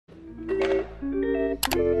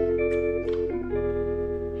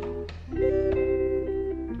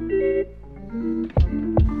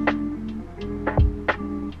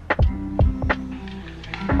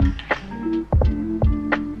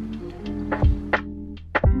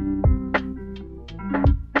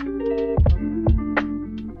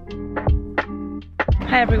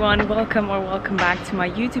Hi everyone, welcome back to my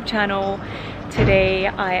YouTube channel. Today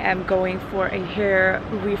I am going for a hair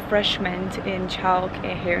refreshment in Chalk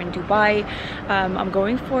here in Dubai. I'm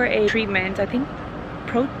going for a treatment, I think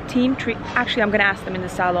protein treat. Actually, I'm gonna ask them in the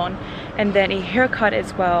salon, and then a haircut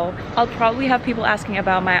as well. I'll probably have people asking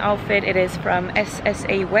about my outfit. It is from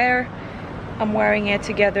SSA Wear. I'm wearing it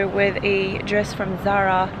together with a dress from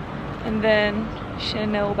Zara and then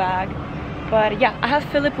Chanel bag. But yeah, I have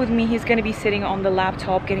Philip with me. He's gonna be sitting on the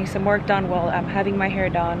laptop getting some work done while I'm having my hair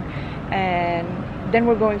done, and then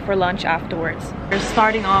we're going for lunch afterwards. We're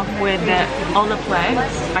starting off with the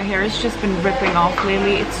Olaplex. My hair has just been ripping off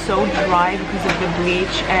lately. It's so dry because of the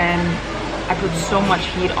bleach and I put so much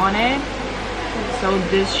heat on it. So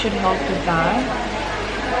this should help with that.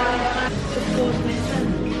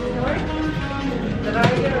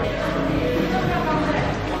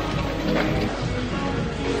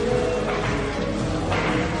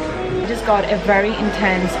 I just got a very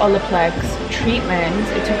intense Olaplex treatment.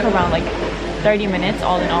 It took around like 30 minutes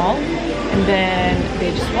all in all, and then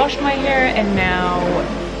they just washed my hair and now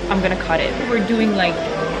I'm gonna cut it. We're doing like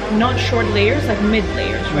not short layers, like mid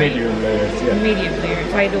layers, right? Medium layers, yeah. Medium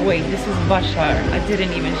layers. By the way, this is Bashar. I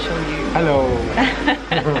didn't even show you. Hello.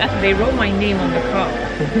 They wrote my name on the cup.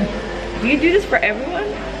 Do you do this for everyone?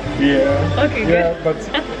 Yeah. Okay, yeah, good. But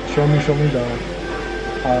show me the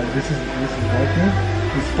this is working.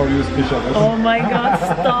 This is for you special. Oh my god,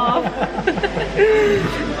 stop.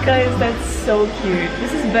 Guys, that's so cute.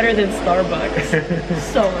 This is better than Starbucks.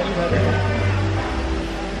 So much better.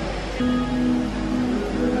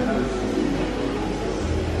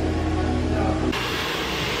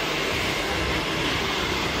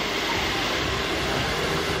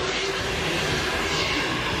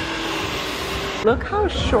 Look how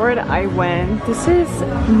short I went. This is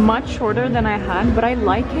much shorter than I had, but I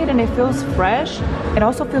like it and it feels fresh. It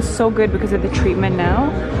also feels so good because of the treatment now.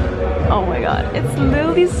 Oh my god, it's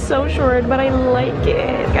literally so short, but I like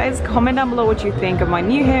it. Guys, comment down below what you think of my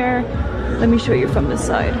new hair. Let me show you from this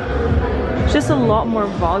side. It's just a lot more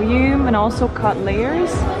volume and also cut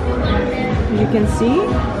layers, as you can see.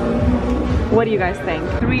 What do you guys think?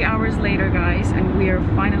 3 hours later, guys, and we are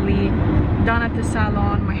finally done at the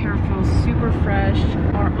salon. My hair feels super fresh.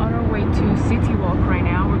 We're on our way to City Walk right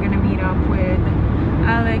now. We're gonna meet up with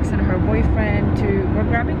Alex and her boyfriend we're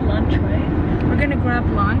grabbing lunch, right? We're gonna grab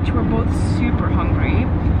lunch. We're both super hungry.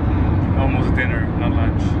 Almost dinner, not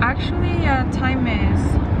lunch. Actually, time is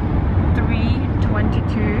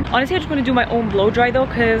 3:22. Honestly, I just want to do my own blow dry though,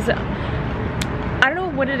 because I don't know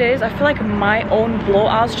what it is. I feel like my own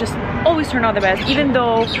blowouts just always turn out the best. Even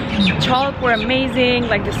though Chalk were amazing,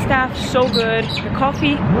 like the staff so good, the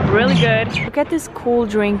coffee really good. Look at this cool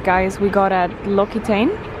drink, guys, we got at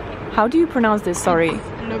L'Occitane. How do you pronounce this? Sorry.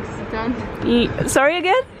 L'Occitane. Sorry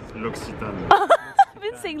again? L'Occitane. I've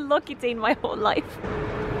been saying L'Occitane my whole life.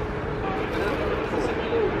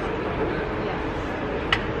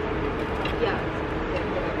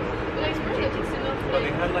 But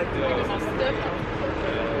they had like the Instagram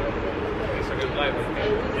live.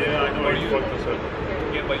 Yeah, I know. It fucked us up.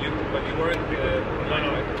 Yeah, but you weren't. No,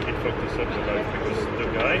 it fucked us up because the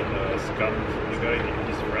guy scammed the guy.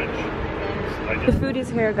 He's French. The food is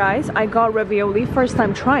here, guys. I got ravioli, first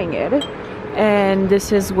time trying it, and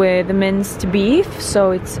this is with minced beef,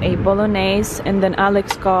 so it's a bolognese. And then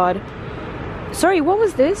Alex got, sorry, what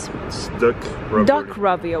was this? It's duck ravioli. Duck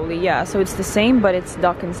ravioli, yeah, so it's the same but it's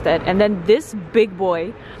duck instead. And then this big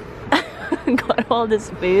boy got all this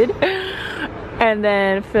food, and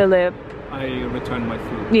then Philip, I returned my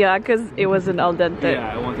food. yeah, because it wasn't al dente.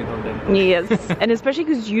 Yeah, I want it al dente. Yes. And especially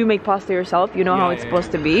because you make pasta yourself, you know how it's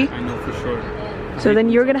supposed to be. I know for sure. So then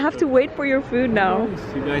you're gonna have to wait for your food now.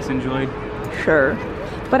 You guys enjoyed. Sure,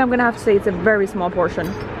 but I'm gonna have to say it's a very small portion.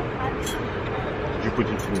 Did you put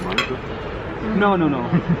it in the monitor? No.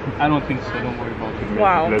 I don't think so. Don't worry about it.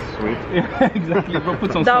 Wow. Less sweet. Yeah, exactly. We'll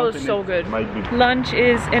put some That salt was in so it. good. Might be. Lunch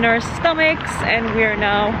is in our stomachs and we're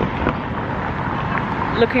now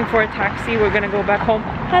looking for a taxi. We're gonna go back home.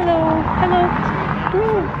 Hello.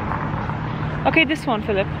 Bro. Okay, this one,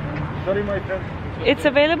 Philip. Sorry, my friend. It's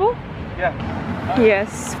available? Yeah.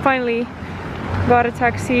 Yes, finally got a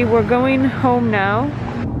taxi. We're going home now.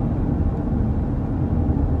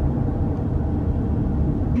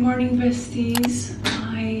 Good morning, besties.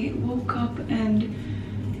 I woke up and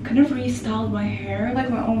kind of restyled my hair. Like,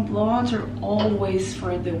 my own blowouts are always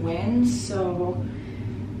for the win, so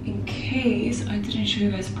in case I didn't show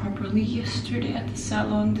you guys properly yesterday at the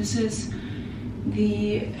salon, this is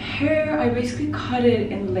The hair, I basically cut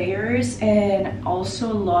it in layers and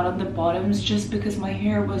also a lot on the bottoms just because my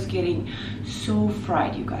hair was getting so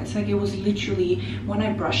fried, you guys. Like, it was literally, when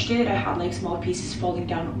I brushed it, I had like small pieces falling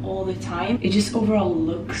down all the time. It just overall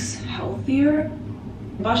looks healthier.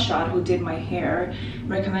 Bashad, who did my hair,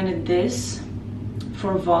 recommended this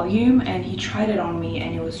for volume, and he tried it on me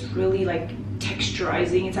and it was really like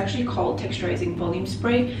texturizing. It's actually called texturizing volume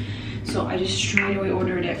spray. So I just straight away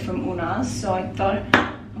ordered it from Una's. So I thought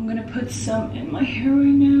I'm gonna put some in my hair right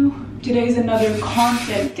now. Today's another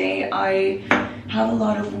content day. I have a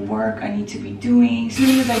lot of work I need to be doing. As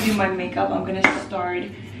soon as I do my makeup, I'm gonna start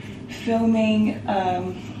filming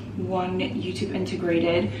one YouTube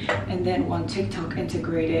integrated and then one TikTok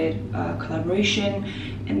integrated collaboration,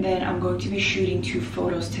 and then I'm going to be shooting 2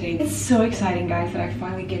 photos today. It's so exciting, guys, that I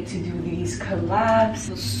finally get to do these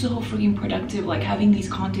collabs. It's so freaking productive. Like, having these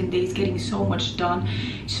content days, getting so much done,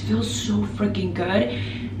 just feels so freaking good.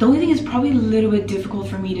 The only thing is probably a little bit difficult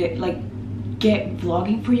for me to like get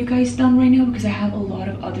vlogging for you guys done right now because I have a lot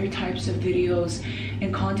of other types of videos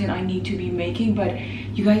and content I need to be making, but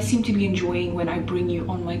you guys seem to be enjoying when I bring you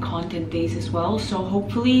on my content days as well. So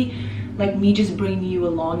hopefully, like, me just bringing you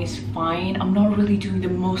along is fine. I'm not really doing the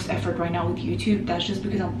most effort right now with YouTube. That's just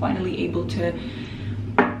because I'm finally able to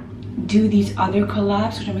do these other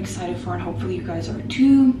collabs, which I'm excited for, and hopefully you guys are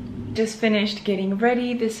too. Just finished getting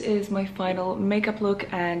ready. This is my final makeup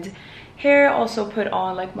look and hair. Also put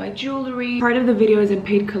on like my jewelry. Part of the video is in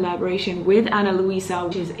paid collaboration with Ana Luisa,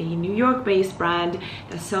 which is a New York based brand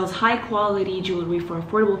that sells high quality jewelry for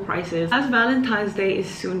affordable prices. As Valentine's Day is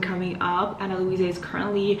soon coming up, Ana Luisa is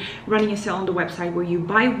currently running a sale on the website where you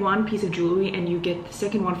buy one piece of jewelry and you get the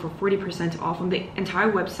second one for 40% off on the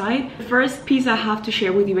entire website. The first piece I have to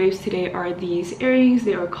share with you babes today are these earrings.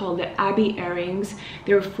 They are called the Abbey earrings.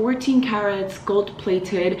 They're 14 carats, gold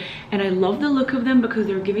plated, and I love the look of them because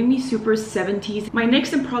they're giving me super 70s. My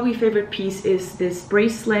next and probably favorite piece is this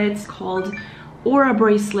bracelet. It's called Aura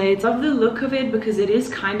bracelet. Love the look of it because it is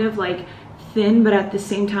kind of like thin but at the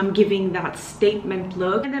same time giving that statement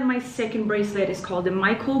look. And then my second bracelet is called the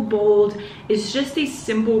Michael Bold. It's just a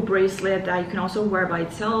simple bracelet that you can also wear by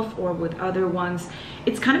itself or with other ones.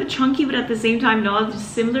 It's kind of chunky but at the same time not,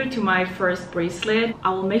 similar to my first bracelet. I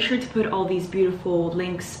will make sure to put all these beautiful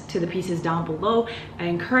links to the pieces down below. I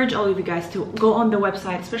encourage all of you guys to go on the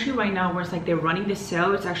website, especially right now where it's like they're running this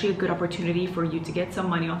sale. It's actually a good opportunity for you to get some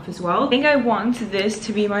money off as well. I think I want this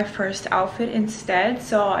to be my first outfit instead,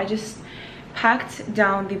 so I just packed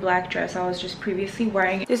down the black dress I was just previously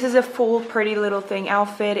wearing. This is a full Pretty Little Thing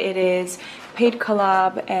outfit. It is paid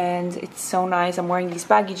collab and it's so nice. I'm wearing these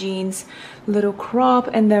baggy jeans, little crop,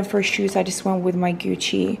 and then for shoes I just went with my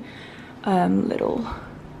Gucci little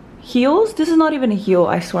heels. This is not even a heel,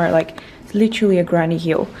 I swear. Like, it's literally a granny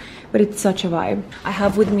heel, but it's such a vibe. I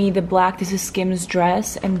have with me the black, this is Skims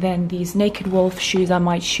dress, and then these Naked Wolf shoes I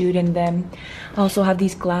might shoot in them. I also have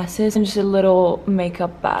these glasses and just a little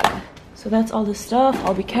makeup bag. So that's all the stuff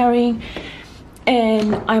I'll be carrying,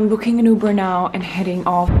 and I'm booking an Uber now and heading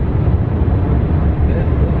off.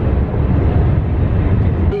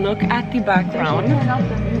 Look at the background.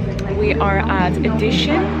 We are at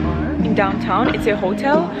Edition in downtown. It's a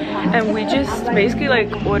hotel, and we just basically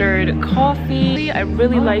like ordered coffee. I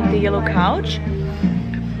really like the yellow couch.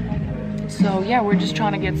 So yeah, we're just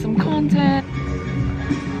trying to get some content.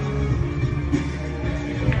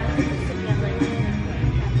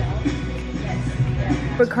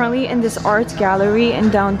 We're currently in this art gallery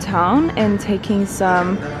in downtown and taking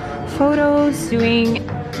some photos, doing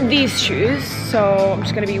these shoes. So I'm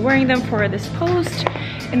just gonna be wearing them for this post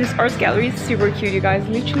in this art gallery. It's super cute, you guys.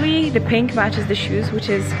 Literally the pink matches the shoes, which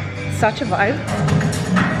is such a vibe.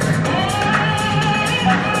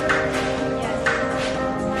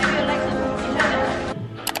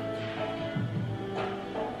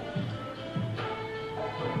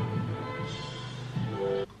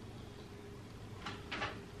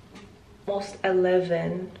 Almost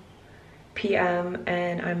 11 p.m.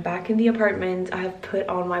 and I'm back in the apartment. I have put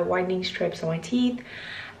on my whitening strips on my teeth,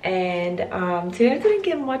 and today I didn't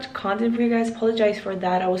get much content for you guys. Apologize for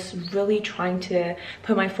that. I was really trying to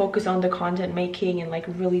put my focus on the content making and like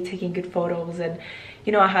really taking good photos, and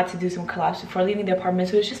you know, I had to do some collabs before leaving the apartment,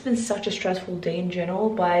 so it's just been such a stressful day in general,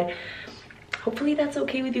 but hopefully that's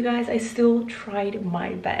okay with you guys. I still tried my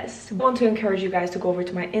best. I want to encourage you guys to go over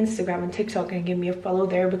to my Instagram and TikTok and give me a follow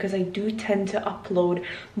there, because I do tend to upload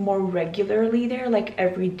more regularly there, like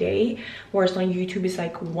every day, whereas on YouTube it's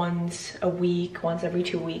like once a week, once every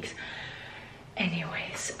 2 weeks.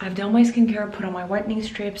 Anyways, I've done my skincare, put on my whitening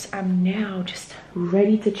strips. I'm now just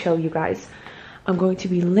ready to chill, you guys. I'm going to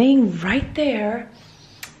be laying right there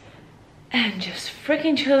and just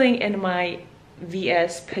freaking chilling in my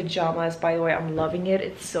VS pajamas. By the way, I'm loving it.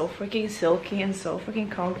 It's so freaking silky and so freaking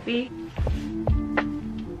comfy.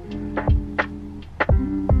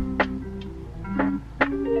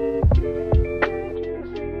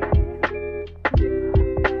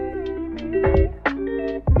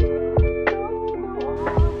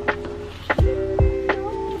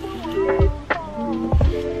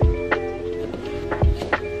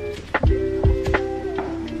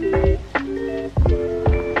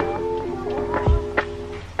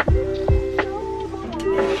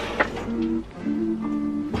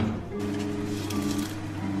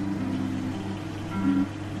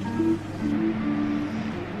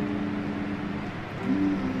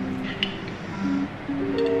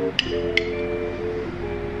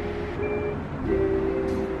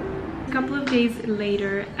 Couple of days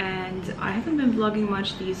later, and I haven't been vlogging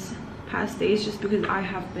much these past days just because I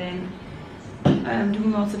have been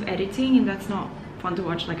doing lots of editing, and that's not fun to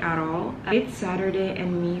watch like at all. It's Saturday,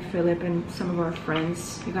 and me, Philip, and some of our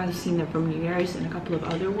friends, you guys have seen them from New Year's, and a couple of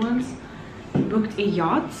other ones, booked a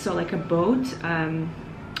yacht, so like a boat.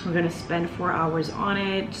 We're gonna spend 4 hours on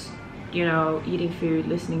it, you know, eating food,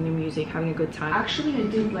 listening to music, having a good time. Actually, I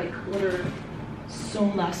did like order so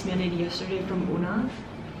last minute yesterday from Una.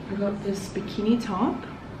 I got this bikini top,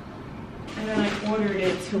 and then I ordered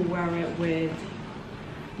it to wear it with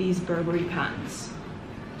these Burberry pants.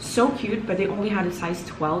 So cute, but they only had a size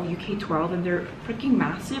 12, UK 12, and they're freaking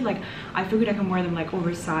massive. Like, I figured I can wear them like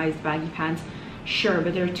oversized baggy pants, sure,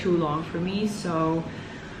 but they're too long for me, so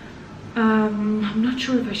I'm not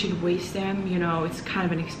sure if I should waste them. You know, it's kind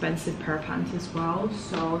of an expensive pair of pants as well,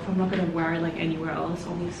 so if I'm not gonna wear it like anywhere else,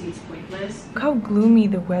 obviously it's pointless. Look how gloomy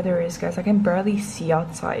the weather is, guys. I can barely see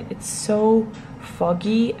outside. It's so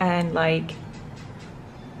foggy, and like,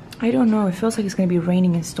 I don't know, it feels like it's gonna be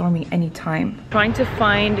raining and storming anytime. Trying to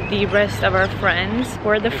find the rest of our friends.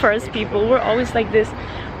 We're the first people. We're always like this.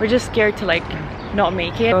 We're just scared to like not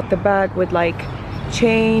make it. Got the bag with like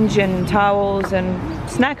change and towels and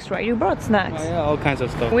snacks, right? You brought snacks. Oh, yeah, all kinds of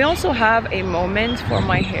stuff. We also have a moment for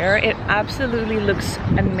my hair. It absolutely looks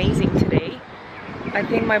amazing today. I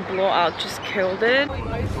think my blowout just killed it.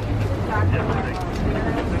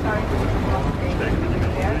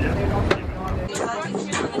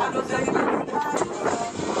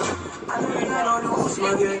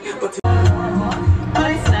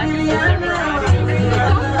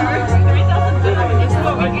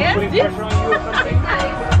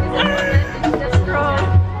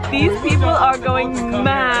 These people are going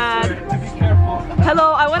mad.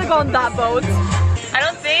 Hello, I want to go on that boat. I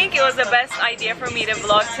don't think it was the best idea for me to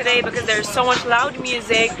vlog today because there's so much loud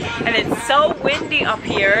music and it's so windy up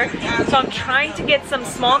here. So I'm trying to get some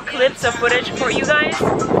small clips of footage for you guys.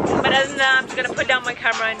 But other than that, I'm just gonna put down my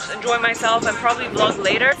camera and just enjoy myself and probably vlog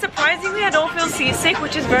later. Surprisingly, I don't feel seasick,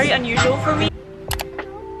 which is very unusual for me.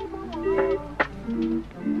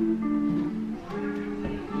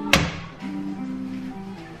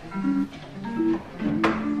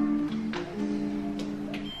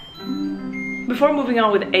 Before moving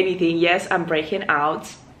on with anything, yes, I'm breaking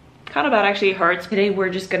out. Kind of bad, actually, it hurts. Today we're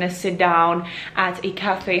just gonna sit down at a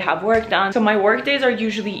cafe, have work done. So my work days are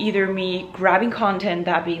usually either me grabbing content,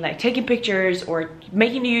 that being like taking pictures or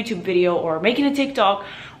making a YouTube video or making a TikTok,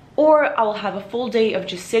 or I will have a full day of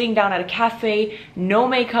just sitting down at a cafe, no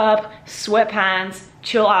makeup, sweatpants,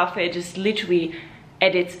 chill outfit, just literally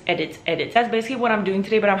edits. That's basically what I'm doing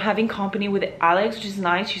today, but I'm having company with Alex, which is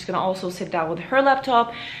nice. She's gonna also sit down with her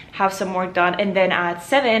laptop, have some work done, and then at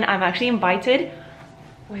 7 I'm actually invited.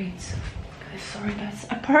 Wait, guys, sorry, that's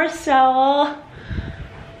a parcel.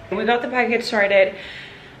 We got the package started.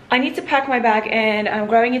 I need to pack my bag and I'm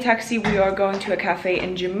grabbing a taxi. We are going to a cafe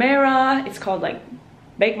in Jumeirah. It's called like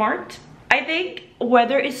Bake Mart, I think.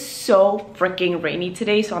 Weather is so freaking rainy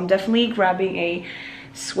today, so I'm definitely grabbing a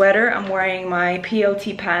sweater. I'm wearing my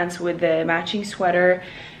PLT pants with the matching sweater,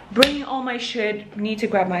 bringing all my shit. Need to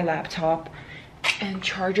grab my laptop and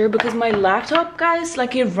charger because my laptop, guys,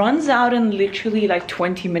 like it runs out in literally like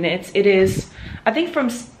 20 minutes. It is, I think, from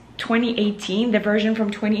 2018, the version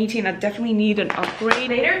from 2018. I definitely need an upgrade.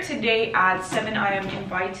 Later today at 7 I am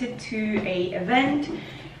invited to a event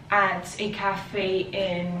at a cafe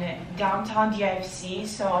in downtown DIFC,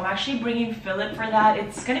 so I'm actually bringing Philip for that.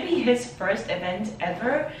 It's gonna be his first event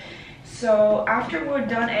ever. So after we're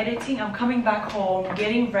done editing, I'm coming back home,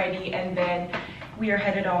 getting ready, and then we are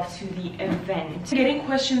headed off to the event. Getting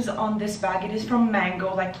questions on this bag. It is from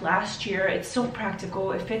Mango, like last year. It's so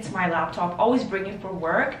practical, it fits my laptop, always bring it for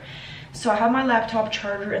work. So I have my laptop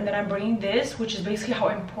charger, and then I'm bringing this, which is basically how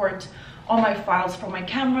I import all my files from my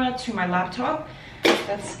camera to my laptop.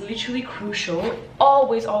 That's literally crucial.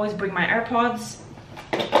 Always bring my AirPods.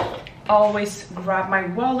 Always grab my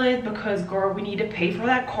wallet because girl, we need to pay for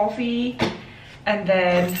that coffee. And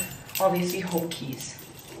then obviously home keys.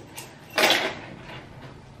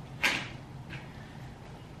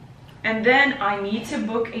 And then I need to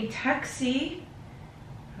book a taxi.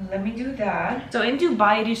 Let me do that. So in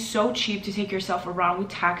Dubai, it is so cheap to take yourself around with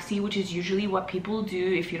taxi, which is usually what people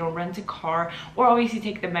do if you don't rent a car, or obviously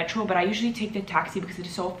take the metro, but I usually take the taxi because it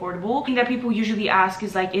is so affordable. The thing that people usually ask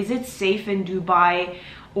is like, is it safe in Dubai,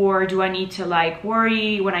 or do I need to like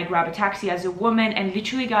worry when I grab a taxi as a woman? And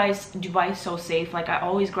literally guys, Dubai is so safe. Like I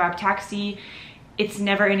always grab taxi. It's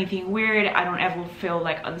never anything weird. I don't ever feel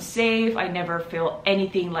like unsafe. I never feel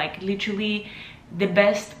anything, like literally the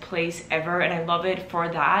best place ever, and I love it for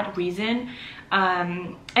that reason.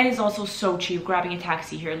 And it's also so cheap grabbing a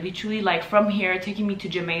taxi here. Literally like from here taking me to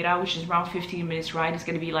Jumeirah, which is around 15 minutes ride, is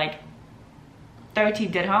gonna be like 30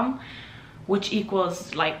 dirham, which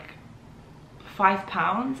equals like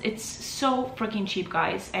 £5. It's so freaking cheap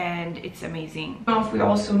guys, and it's amazing. We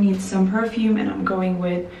also need some perfume, and I'm going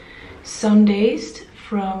with Sundazed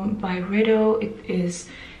from Byredo. It is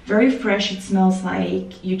very fresh. It smells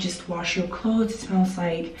like you just wash your clothes. It smells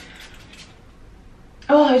like,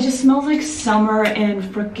 oh, it just smells like summer and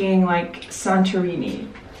freaking like Santorini.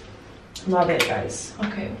 Love it guys.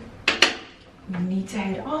 Okay, we need to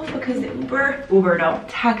head off because the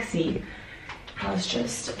taxi has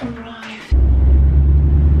just arrived.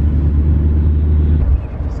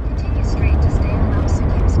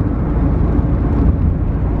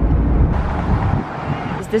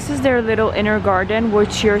 This is their little inner garden,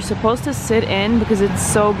 which you're supposed to sit in because it's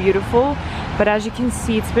so beautiful. But as you can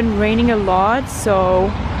see, it's been raining a lot, so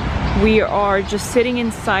we are just sitting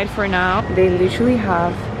inside for now. They literally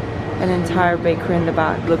have an entire bakery in the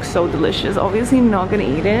back. It looks so delicious. Obviously not gonna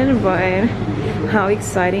eat it, but how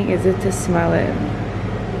exciting is it to smell it?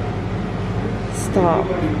 Stop.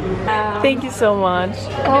 Thank you so much.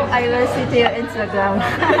 Oh, I will see to your Instagram.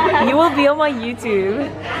 You will be on my YouTube.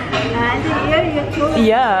 And your YouTube?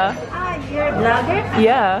 Yeah. Ah, you're a blogger?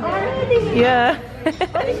 Yeah. Already? Yeah.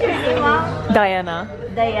 What is your name, Mom? Diana.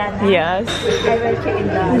 Diana? Yes. I will check it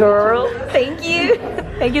out. Girl, thank you.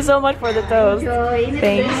 Thank you so much for the toast. Enjoy.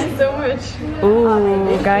 Thanks so much.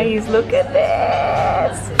 Ooh, guys, look at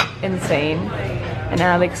this. Insane. And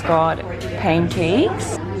Alex got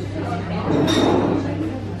pancakes.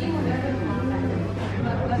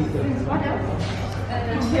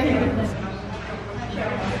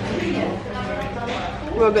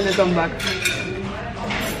 We're gonna come back.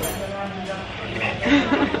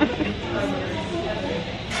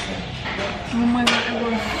 Oh my god, it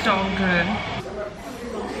was so good.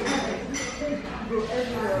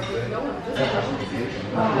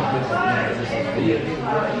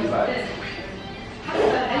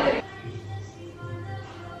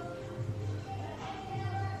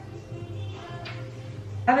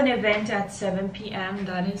 I have an event at 7 p.m.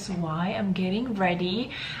 That is why I'm getting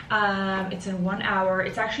ready. It's in 1 hour.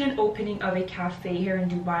 It's actually an opening of a cafe here in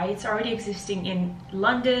Dubai. It's already existing in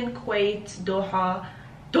London, Kuwait,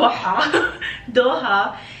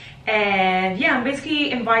 Doha, and yeah, I'm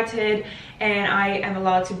basically invited, and I am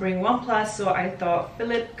allowed to bring OnePlus, so I thought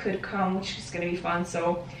Philip could come, which is gonna be fun.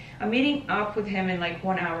 So I'm meeting up with him in like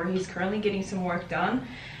 1 hour. He's currently getting some work done.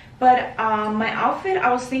 But my outfit,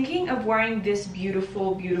 I was thinking of wearing this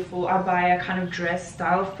beautiful abaya kind of dress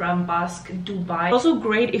style from Basque Dubai. Also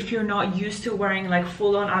great if you're not used to wearing like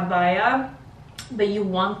full-on abaya, but you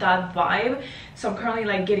want that vibe. So I'm currently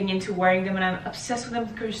like getting into wearing them, and I'm obsessed with them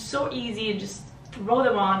because they're so easy. Just throw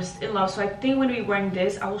them on, just in love. So I think I'm gonna be wearing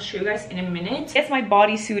this. I will show you guys in a minute. Yes, my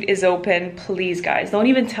bodysuit is open. Please guys, don't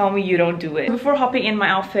even tell me you don't do it. Before hopping in my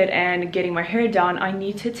outfit and getting my hair done, I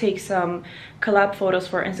need to take some collab photos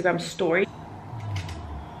for Instagram story.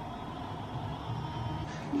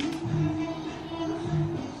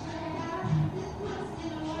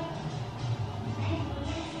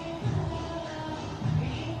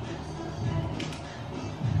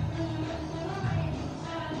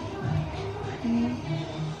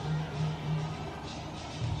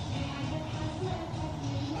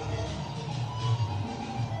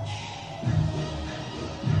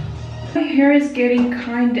 My hair is getting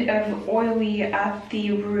kind of oily at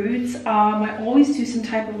the roots. I always do some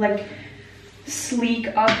type of like sleek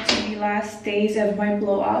up to the last days of my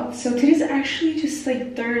blowout. So today's actually just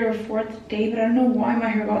like 3rd or 4th day, but I don't know why my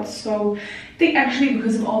hair got so, I think actually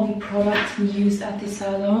because of all the products we used at the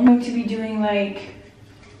salon. I'm going to be doing like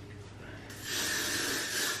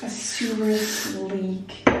a super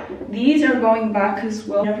sleek These are going back as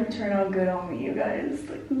well. Never turn out good on me, you guys.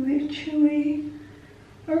 Like literally.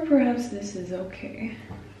 Or perhaps this is okay.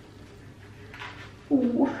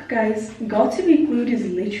 Ooh, guys, got to be glued is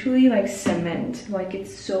literally like cement. Like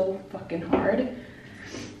it's so fucking hard.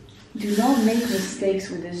 Do not make mistakes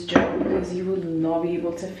with this gel because you will not be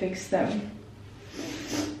able to fix them.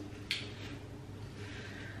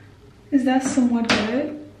 Is that somewhat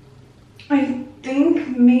good? I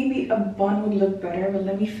think maybe a bun would look better, but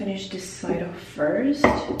let me finish this side off first.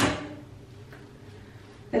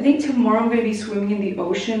 I think tomorrow I'm gonna be swimming in the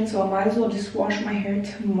ocean, so I might as well just wash my hair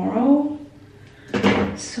tomorrow.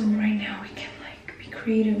 So right now we can like be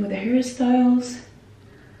creative with the hairstyles.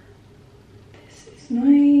 This is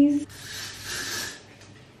nice.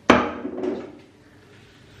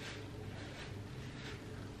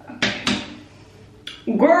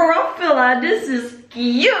 Okay. Girl, I feel like this is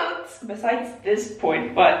cute. Besides this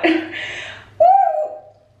point, but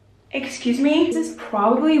excuse me. This is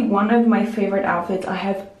probably one of my favorite outfits I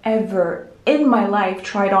have ever in my life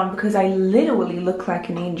tried on because I literally look like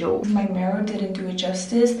an angel. My mirror didn't do it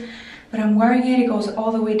justice, but I'm wearing it. It goes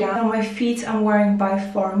all the way down. On my feet, I'm wearing by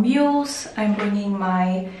far mules. I'm bringing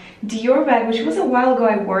my Dior bag, which was a while ago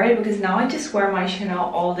I wore it because now I just wear my Chanel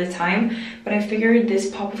all the time. But I figured this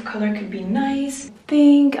pop of color could be nice. I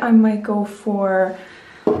think I might go for,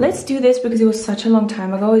 let's do this because it was such a long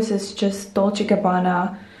time ago. This is just Dolce &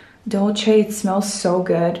 Gabbana Dolce. It smells so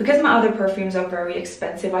good. Because my other perfumes are very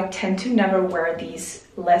expensive, I tend to never wear these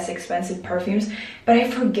less expensive perfumes, but I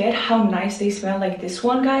forget how nice they smell. Like this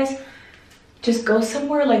one, guys, just go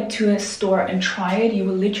somewhere like to a store and try it. You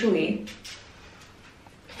will literally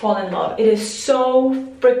fall in love. It is so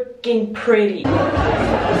freaking pretty.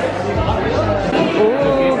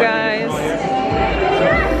 Oh guys,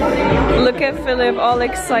 look at Philip all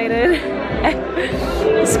excited.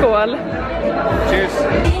 Skål. Cheers.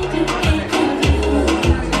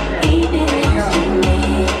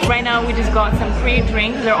 Right now we just got some free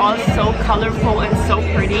drinks. They're all so colorful and so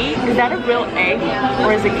pretty. Is that a real egg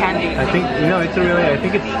or is it candy? I think, no, it's a real egg. I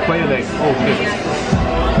think it's quite like, oh shit.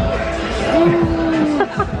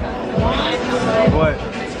 What?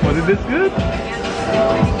 Was it this good?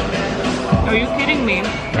 Are you kidding me?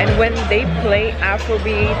 And when they play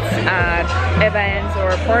Afrobeats at events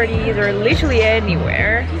or parties or literally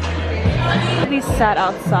anywhere, we sat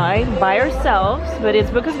outside by ourselves, but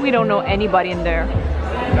it's because we don't know anybody in there.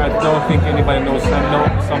 I don't think anybody knows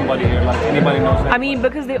somebody here, like anybody knows anybody. I mean,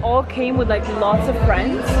 because they all came with like lots of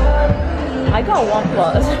friends. I got 1+.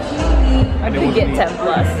 I could get 10+.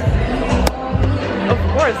 Of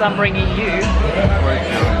course, I'm bringing you.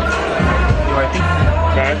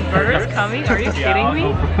 Burger's coming? Are you kidding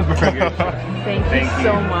me? Thank you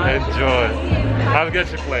so much. Enjoy. Have a good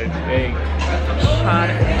plate. Hey. Shot.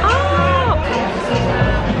 Oh!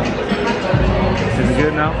 Is it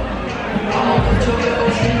good now?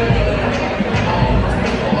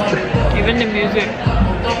 Even the music.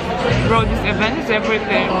 Bro, this event is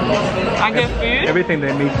everything. I get food. Everything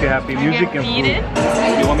that makes you happy. Music and food. It.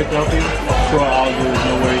 You want me to help you? Sure, I'll do it.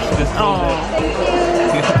 No worries. Just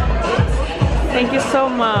Thank you so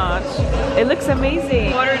much. It looks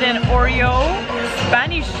amazing. Ordered an Oreo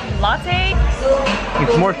Spanish latte.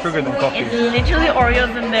 It's more sugar than coffee. It's literally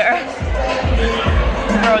Oreos in there.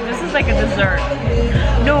 Bro, this is like a dessert.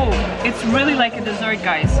 No, it's really like a dessert,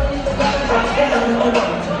 guys.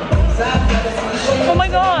 Oh my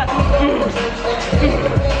god.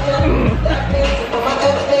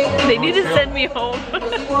 They need to send me home.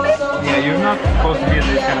 Yeah, you're not supposed to be in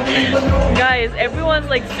this kind of thing. Guys, everyone's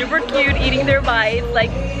like super cute eating their bites.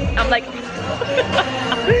 Like, I'm like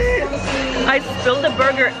I spilled the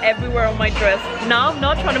burger everywhere on my dress. Now I'm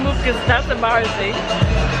not trying to move because that's embarrassing.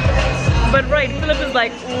 But right, Philip is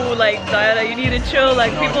like, ooh, like Diana, you need to chill.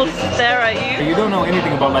 Like people stare at you. You don't know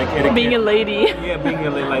anything about like etiquette. Being a lady. Yeah, being a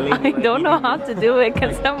lady. I don't know how to do it.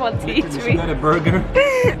 Can someone teach me? She got a burger.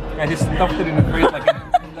 I just stuffed it in the fridge like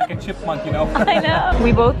a chipmunk, you know. I know.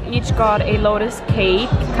 We both each got a lotus cake,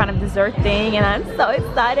 kind of dessert thing, and I'm so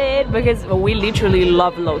excited because we literally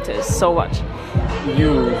love lotus so much.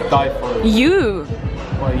 You die for it. You.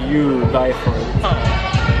 Well, you die for it. Oh.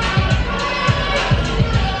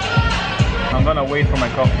 I'm gonna wait for my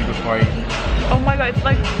coffee before I eat. Oh my god,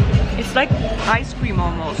 it's like ice cream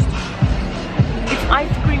almost. It's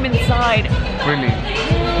ice cream inside. Really?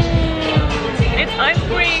 It's ice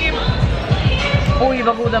cream. Oj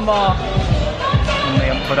vad god den var.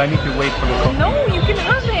 But I need to wait for the coffee. No, you can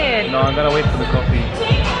have it. No, I'm gonna wait for the coffee.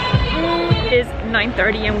 It is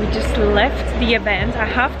 9:30 and we just left the event. I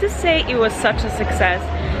have to say it was such a success.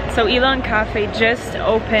 So Elon Cafe just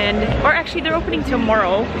opened, or actually they're opening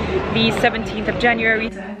tomorrow, the 17th of January.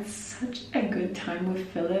 I had with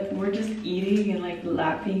Philip. We're just eating and like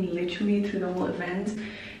laughing literally through the whole event.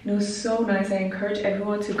 And it was so nice. I encourage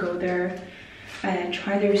everyone to go there and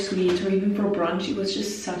try their sweets, or even for brunch. It was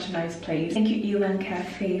just such a nice place. Thank you Elan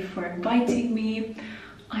Cafe for inviting me.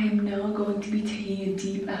 I am now going to be taking a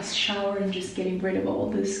deep ass shower and just getting rid of all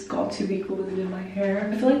this got to be glued in my hair.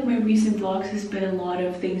 I feel like my recent vlogs has been a lot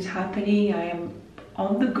of things happening. I am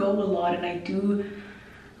on the go a lot, and I do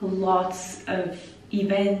lots of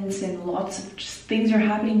events and lots of just things are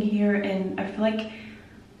happening here. And I feel like,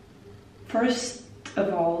 first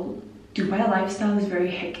of all, Dubai lifestyle is very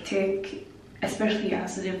hectic, especially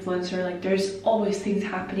as an influencer. Like there's always things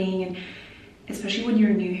happening, and especially when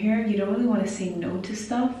you're new here, you don't really want to say no to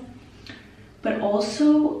stuff. But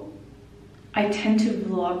also, I tend to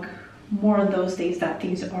vlog more on those days that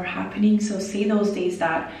things are happening. So say those days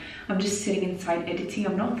that I'm just sitting inside editing,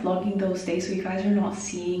 I'm not vlogging those days, so you guys are not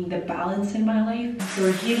seeing the balance in my life. So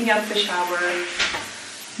we're heating up the shower,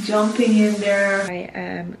 jumping in there. I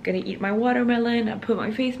am gonna eat my watermelon. I put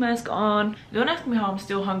my face mask on. Don't ask me how I'm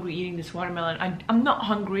still hungry eating this watermelon. I'm not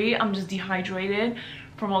hungry, I'm just dehydrated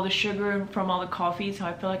from all the sugar and from all the coffee, so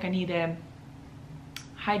I feel like I need to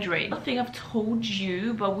hydrate. I don't think I've told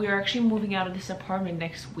you, but we're actually moving out of this apartment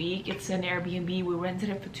next week. It's an Airbnb. We rented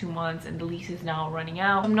it for 2 months and the lease is now running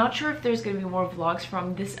out. I'm not sure if there's gonna be more vlogs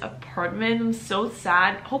from this apartment. I'm so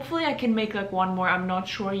sad. Hopefully I can make like one more. I'm not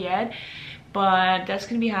sure yet, but that's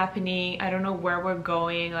gonna be happening. I don't know where we're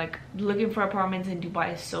going. Like looking for apartments in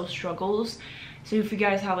Dubai is so struggles. So if you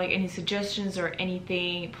guys have like any suggestions or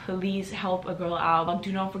anything, please help a girl out.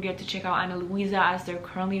 Do not forget to check out Ana Luisa, as they're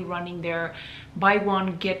currently running their buy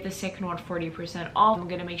one get the second one 40% off. I'm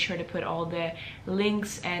gonna make sure to put all the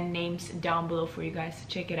links and names down below for you guys to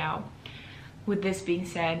check it out. With this being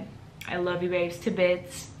said, I love you babes to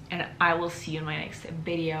bits, and I will see you in my next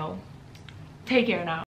video. Take care now.